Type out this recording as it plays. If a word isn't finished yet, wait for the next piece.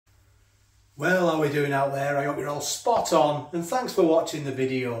Well, how are we doing out there? I hope you're all spot on, and thanks for watching the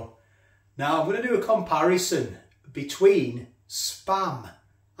video. Now I'm going to do a comparison between Spam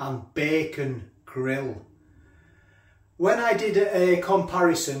and bacon grill. When I did a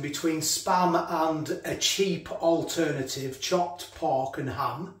comparison between Spam and a cheap alternative, chopped pork and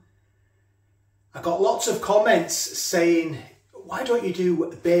ham, I got lots of comments saying, why don't you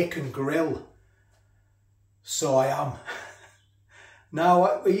do bacon grill? So I am.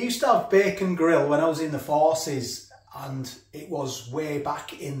 Now, we used to have bacon grill when I was in the forces, and it was way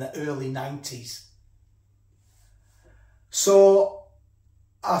back in the early 90s. So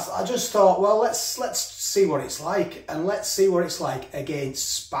I just thought, well, let's see what it's like, and let's see what it's like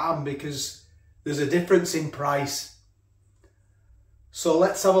against Spam, because there's a difference in price. So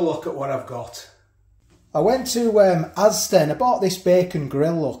let's have a look at what I've got. I went to Asda and I bought this bacon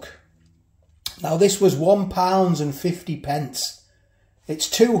grill, look. Now this was £1.50. It's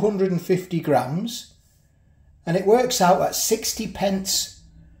 250 grams and it works out at 60p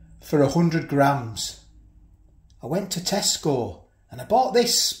for 100 grams. I went to Tesco and I bought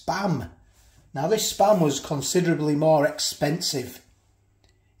this Spam. Now this Spam was considerably more expensive.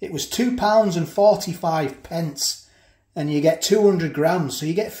 It was £2.45 and you get 200 grams, so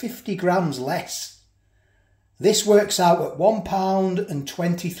you get 50 grams less. This works out at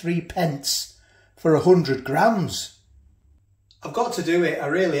 £1.23 for 100 grams. I've got to do it, I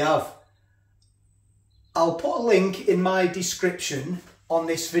really have. I'll put a link in my description on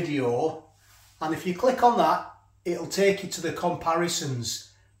this video, and if you click on that, it'll take you to the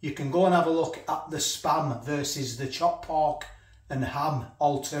comparisons. You can go and have a look at the Spam versus the chopped pork and ham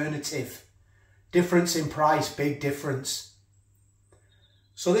alternative. Difference in price, big difference.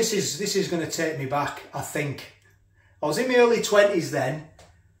 So this is going to take me back, I think. I was in my early 20s then,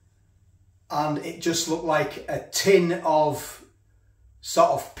 and it just looked like a tin of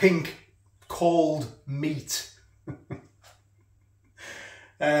sort of pink cold meat.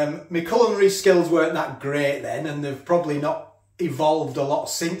 My culinary skills weren't that great then, and they've probably not evolved a lot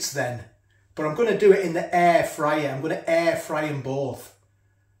since then. But I'm going to do it in the air fryer. I'm going to air fry them both,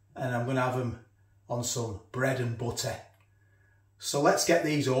 and I'm going to have them on some bread and butter. So let's get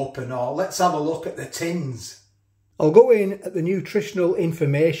these open, or let's have a look at the tins. I'll go in at the nutritional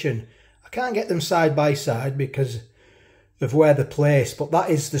information. I can't get them side by side because of where they're placed, but that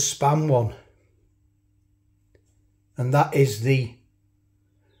is the Spam one. And that is the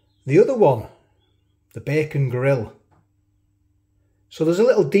other one, the bacon grill. So there's a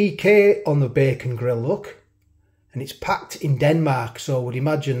little DK on the bacon grill, look. And it's packed in Denmark, so I would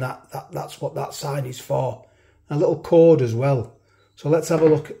imagine that's what that sign is for. A little code as well. So let's have a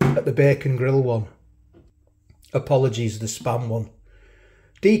look at the bacon grill one. Apologies, the Spam one.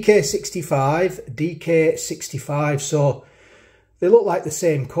 DK65, DK65, so they look like the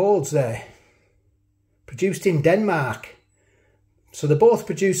same codes there. Produced in Denmark. So they're both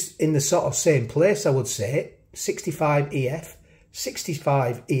produced in the sort of same place, I would say. 65EF,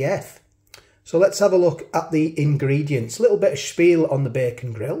 65EF. So let's have a look at the ingredients. A little bit of spiel on the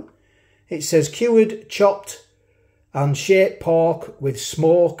bacon grill. It says cured, chopped and shaped pork with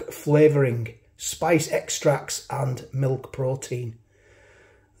smoke flavouring, spice extracts and milk protein.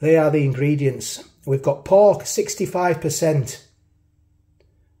 They are the ingredients. We've got pork, 65%.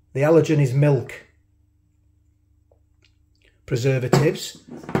 The allergen is milk. Preservatives.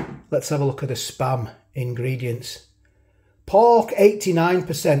 Let's have a look at the Spam ingredients. Pork,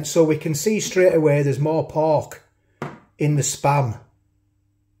 89%. So we can see straight away there's more pork in the Spam.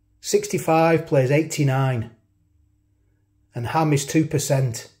 65 plays 89. And ham is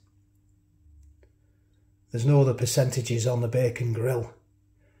 2%. There's no other percentages on the bacon grill.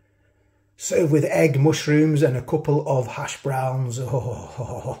 Served with egg, mushrooms and a couple of hash browns.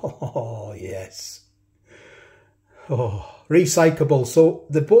 Oh, yes. Oh, recyclable. So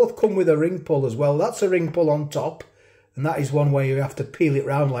they both come with a ring pull as well. That's a ring pull on top. And that is one where you have to peel it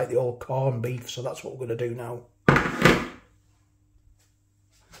round like the old corned beef. So that's what we're going to do now.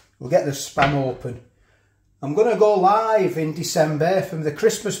 We'll get the Spam open. I'm going to go live in December from the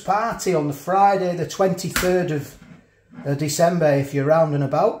Christmas party on the Friday the 23rd of December. If you're round and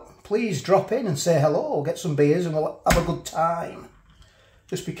about, please drop in and say hello, get some beers and we'll have a good time.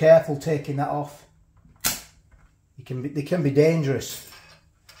 Just be careful taking that off. They can be dangerous.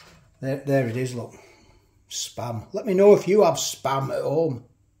 There it is, look. Spam. Let me know if you have Spam at home.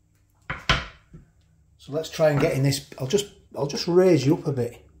 So let's try and get in this. I'll just raise you up a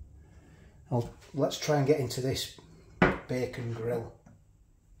bit. Let's try and get into this bacon grill.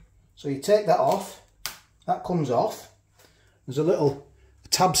 So you take that off. That comes off. There's a little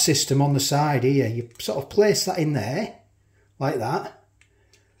tab system on the side here. You sort of place that in there like that.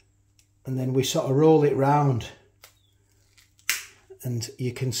 and then we sort of roll it round and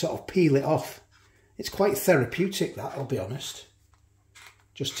you can sort of peel it off. It's quite therapeutic, that, I'll be honest.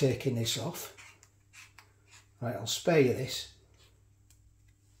 Just taking this off. Right, I'll spare you this.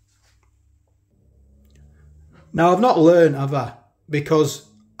 Now, I've not learned, have I? Because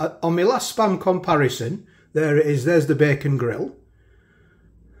on my last Spam comparison, there it is, there's the bacon grill.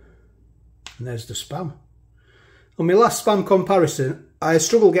 And there's the Spam. On my last Spam comparison, I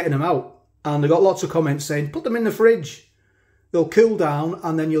struggled getting them out. And I got lots of comments saying, put them in the fridge. They'll cool down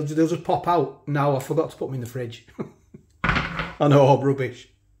and then they'll just pop out. Now I forgot to put them in the fridge. I know, rubbish.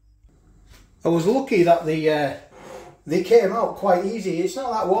 I was lucky that they came out quite easy. It's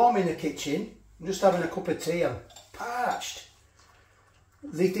not that warm in the kitchen. I'm just having a cup of tea. I'm parched.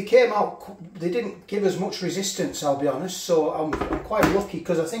 They came out, they didn't give us much resistance, I'll be honest. So I'm quite lucky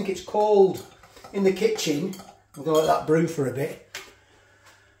because I think it's cold in the kitchen. We'll go let that brew for a bit.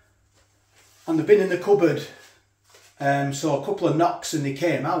 And they've been in the cupboard. So a couple of knocks and they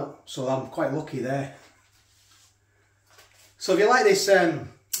came out. So I'm quite lucky there. So if you like this,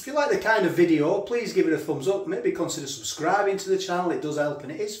 if you like the kind of video, please give it a thumbs up. Maybe consider subscribing to the channel. It does help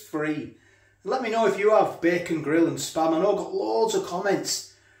and it is free. And let me know if you have bacon grill and Spam. I know I've got loads of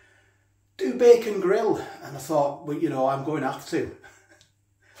comments. Do bacon grill. And I thought, well, you know, I'm going to have to.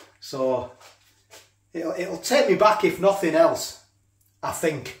 So it'll take me back if nothing else, I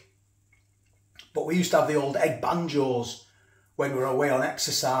think. But we used to have the old egg banjos when we were away on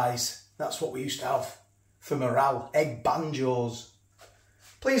exercise. That's what we used to have for morale, egg banjos.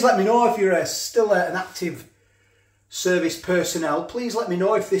 Please let me know if you're still an active service personnel. Please let me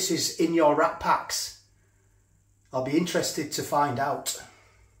know if this is in your rat packs. I'll be interested to find out.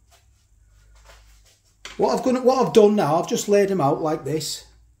 What I've done now, I've just laid them out like this.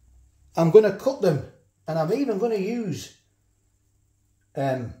 I'm going to cut them, and I'm even going to use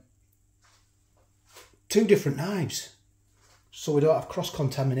 2 different knives so we don't have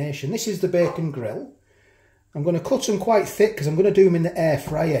cross-contamination. This is the bacon grill. I'm going to cut them quite thick because I'm going to do them in the air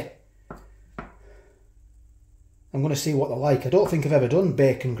fryer. I'm going to see what they're like. I don't think I've ever done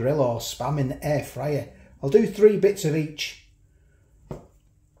bacon grill or Spam in the air fryer. I'll do 3 bits of each.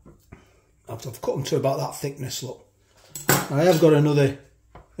 I've cut them to about that thickness, look. I have got another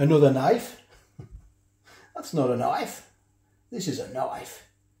knife. That's not a knife. This is a knife.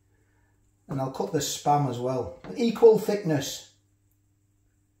 And I'll cut the Spam as well. Equal thickness.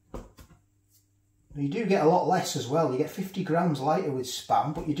 You do get a lot less as well. You get 50 grams lighter with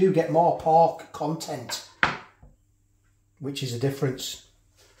Spam, but you do get more pork content, which is a difference.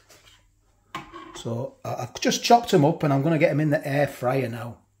 So I've just chopped them up and I'm going to get them in the air fryer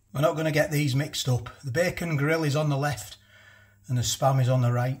now. We're not going to get these mixed up. The bacon grill is on the left and the Spam is on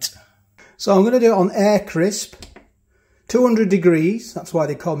the right. So I'm going to do it on air crisp. 200 degrees, that's why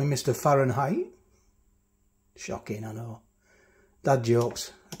they call me Mr. Fahrenheit. Shocking, I know. Dad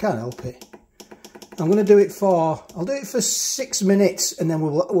jokes, I can't help it. I'm going to do it for, I'll do it for 6 minutes and then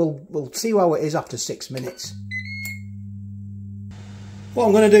we'll see how it is after 6 minutes. What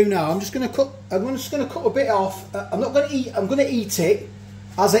I'm going to do now, I'm just going to cut a bit off. I'm going to eat it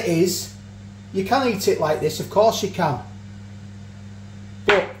as it is. You can eat it like this, of course you can.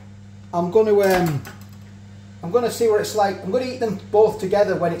 But I'm going to see what it's like. I'm going to eat them both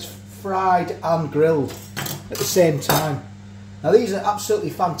together when it's fried and grilled at the same time. Now these are absolutely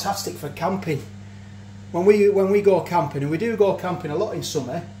fantastic for camping. When we go camping, and we do go camping a lot in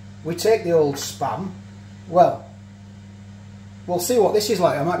summer, we take the old Spam. Well, we'll see what this is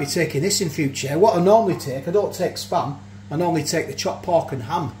like. I might be taking this in future. What I normally take, I don't take Spam. I normally take the chopped pork and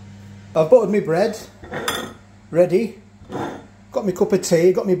ham. I've buttered my bread, ready. Got my cup of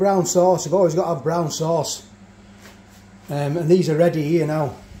tea, got my brown sauce. I've always got to have brown sauce. And these are ready here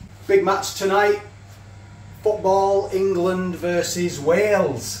now. Big match tonight. Football, England versus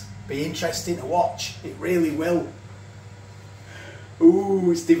Wales. Be interesting to watch. It really will.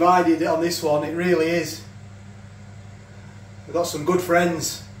 Ooh, it's divided on this one. It really is. We've got some good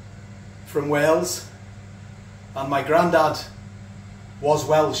friends from Wales. And my granddad was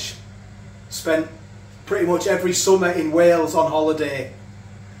Welsh. Spent pretty much every summer in Wales on holiday.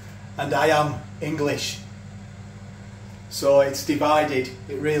 And I am English. So it's divided,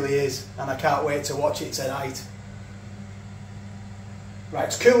 it really is, and I can't wait to watch it tonight. Right,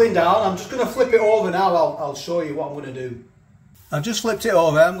 it's cooling down. I'm just going to flip it over now. I'll show you what I'm going to do. I've just flipped it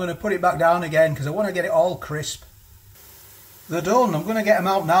over. I'm going to put it back down again because I want to get it all crisp. They're done. I'm going to get them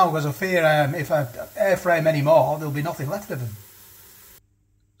out now because I fear if I air fry them anymore, there'll be nothing left of them.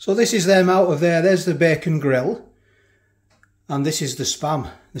 So this is them out of there. There's the bacon grill. And this is the Spam.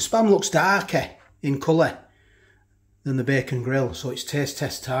 The Spam looks darker in colour. than the bacon grill. So it's taste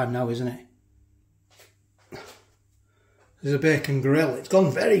test time now, isn't it? There's a bacon grill. It's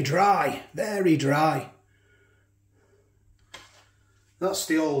gone very dry, very dry. That's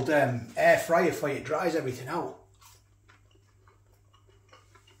the old air fryer for you. It dries everything out.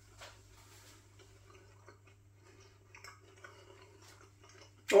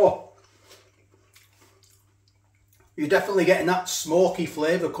 Oh, you're definitely getting that smoky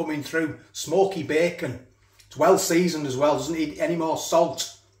flavour coming through. Smoky bacon. It's well seasoned as well. Doesn't need any more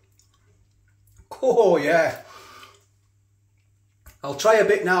salt. Oh yeah. I'll try a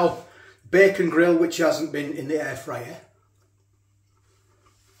bit now. Bacon grill, which hasn't been in the air fryer.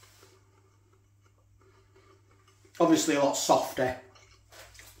 Obviously a lot softer.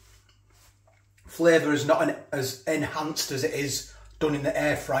 Flavour is not as enhanced as it is done in the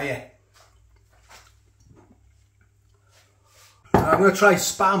air fryer. I'm going to try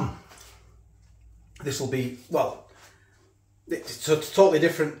Spam. This will be, well, it's a totally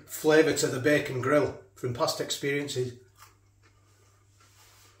different flavour to the bacon grill from past experiences.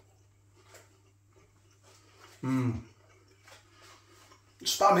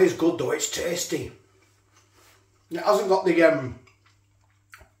 Spam is good though, it's tasty. It hasn't got the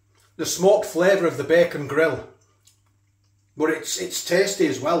smoked flavour of the bacon grill, but it's tasty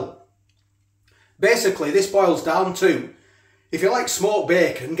as well. Basically, this boils down to, if you like smoked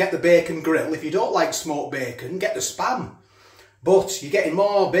bacon, get the bacon grill. If you don't like smoked bacon, get the Spam. But you're getting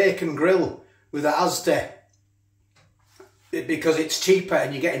more bacon grill with the Asda because it's cheaper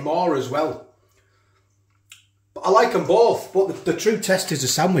and you're getting more as well. But I like them both, but the true test is a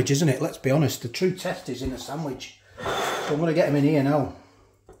sandwich, isn't it? Let's be honest, the true test is in a sandwich. So I'm going to get them in here now.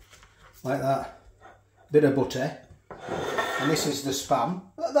 Like that. Bit of butter. And this is the Spam.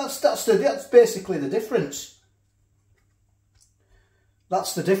 That's basically the difference.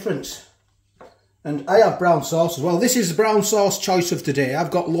 That's the difference. And I have brown sauce as well. This is the brown sauce choice of today.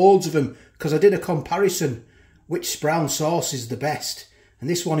 I've got loads of them because I did a comparison which brown sauce is the best. And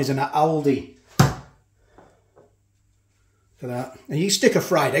this one is an Aldi. For that. And you stick a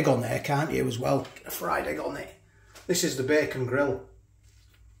fried egg on there, can't you, as well? Get a fried egg on it. This is the bacon grill.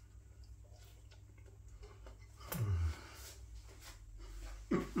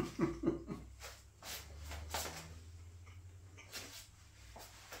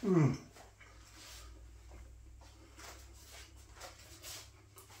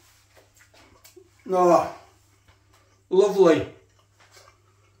 Oh, lovely.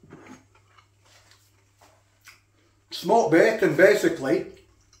 Smoked bacon, basically.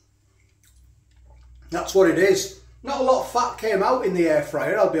 That's what it is. Not a lot of fat came out in the air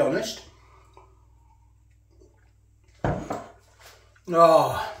fryer, I'll be honest.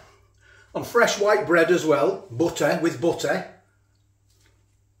 Oh, on fresh white bread as well. Butter, with butter.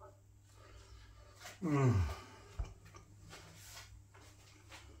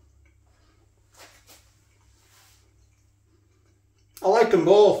 I like them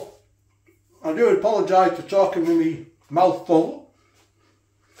both. I do apologise for talking with my mouth full.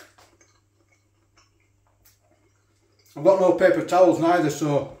 I've got no paper towels neither,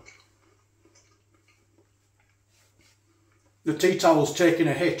 so the tea towel's taking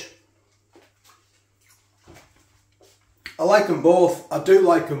a hit. I like them both. I do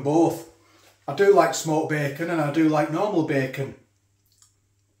like them both. I do like smoked bacon and I do like normal bacon.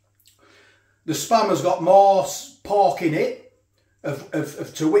 The Spam has got more pork in it,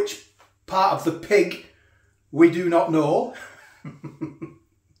 of to which part of the pig we do not know.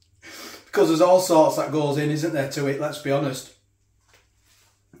 Because there's all sorts that goes in, isn't there, to it, let's be honest.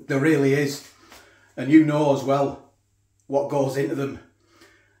 There really is. And you know as well what goes into them.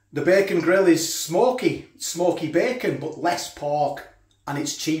 The bacon grill is smoky bacon, but less pork. And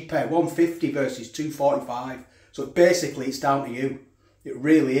it's cheaper, $1.50 versus $2.45. So basically it's down to you. It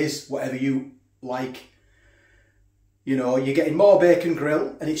really is, whatever you like. You know, you're getting more bacon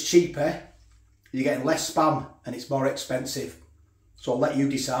grill and it's cheaper. You're getting less Spam and it's more expensive. So I'll let you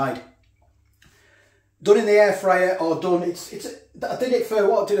decide. Done in the air fryer or done, I did it for,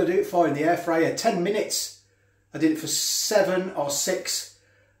 what did I do it for in the air fryer? 10 minutes. I did it for 7 or 6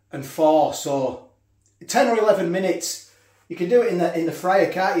 and 4. So 10 or 11 minutes. You can do it in the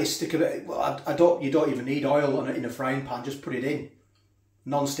fryer, can't you? Stick a bit, well, you don't even need oil on it in a frying pan, just put it in.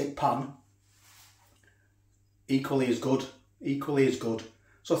 Non-stick pan. Equally as good. Equally as good.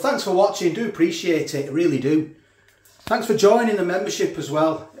 So thanks for watching, do appreciate it, I really do. Thanks for joining the membership as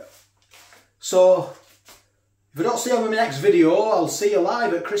well. So, if I don't see you on my next video, I'll see you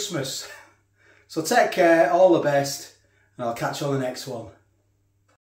live at Christmas. So take care, all the best, and I'll catch you on the next one.